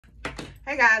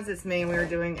Hey guys, it's me. We're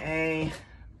doing a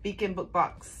Beacon book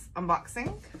box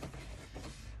unboxing.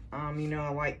 You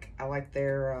know, I like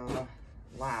their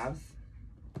lives.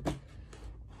 All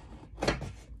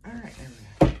right, there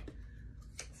we go.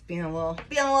 It's being a little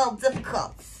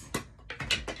difficult.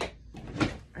 All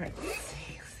right, let's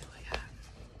see what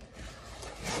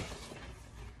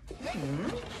we got.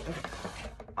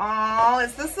 Oh,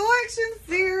 it's the selection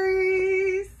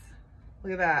series.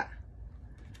 Look at that.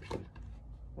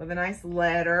 With a nice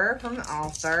letter from the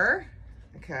author.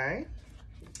 Okay.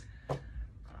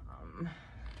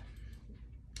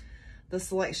 The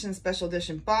selection special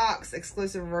edition box,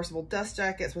 exclusive reversible dust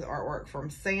jackets with artwork from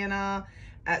Santa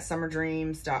at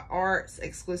summerdreams.arts,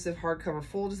 exclusive hardcover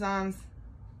full designs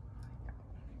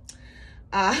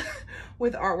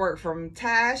with artwork from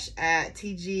Tash at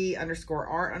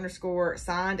TG_art_,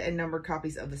 signed and numbered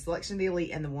copies of the Selection, the Elite,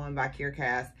 and the One by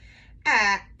Kiera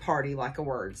at Party Like a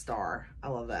Word Star. I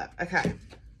love that. Okay.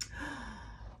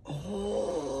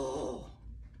 Oh.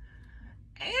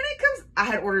 And it comes, I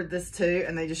had ordered this too,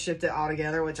 and they just shipped it all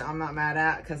together, which I'm not mad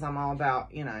at because I'm all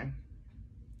about, you know,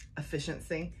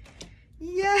 efficiency.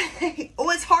 Yay.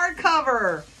 Oh, it's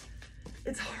hardcover.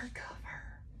 It's hardcover.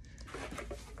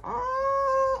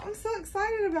 Oh, I'm so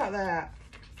excited about that.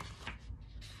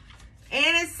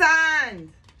 And it's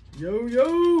signed. Yo,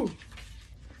 yo.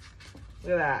 Look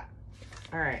at that.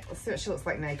 All right, let's see what she looks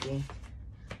like naked.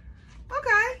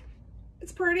 Okay,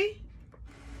 it's pretty.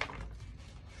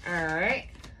 All right,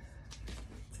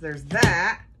 so there's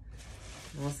that.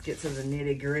 Let's get to the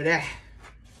nitty gritty.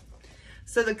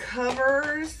 So the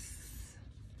covers,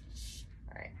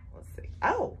 all right, let's see.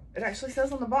 Oh, it actually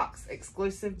says on the box,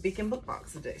 exclusive Beacon book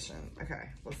box edition. Okay,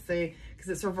 let's see,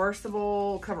 because it's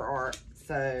reversible cover art.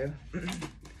 So let me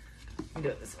do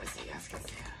it this way so you guys can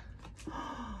see it.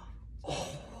 Oh.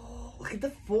 Look at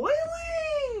the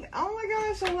foiling. Oh my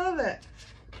gosh, I love it.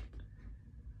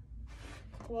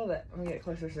 Love it. Let me get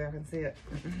closer so I can see it.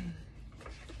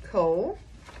 Cool.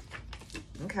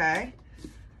 Okay.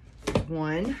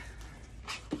 One.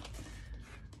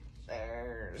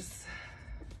 There's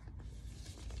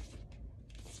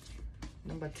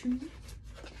number two.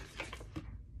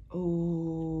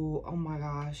 Oh my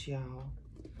gosh, y'all.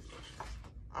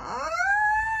 Ah!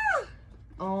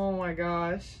 Oh my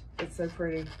gosh. It's so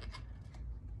pretty.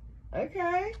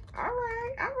 Okay, all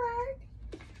right.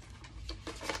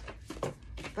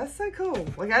 That's so cool.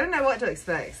 Like, I didn't know what to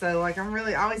expect. So, like, I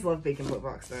always love Beacon book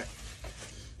box, but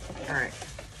all right.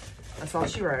 That's all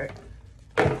she wrote.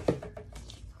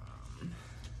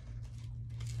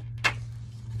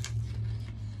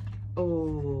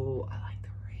 Oh, I like the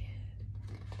red.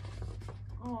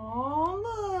 Oh,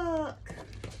 look.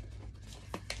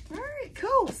 All right,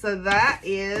 cool. So that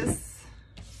is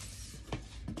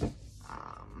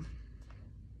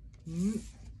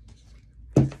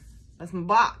that's my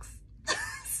box.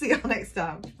 See y'all next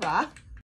time. Bye.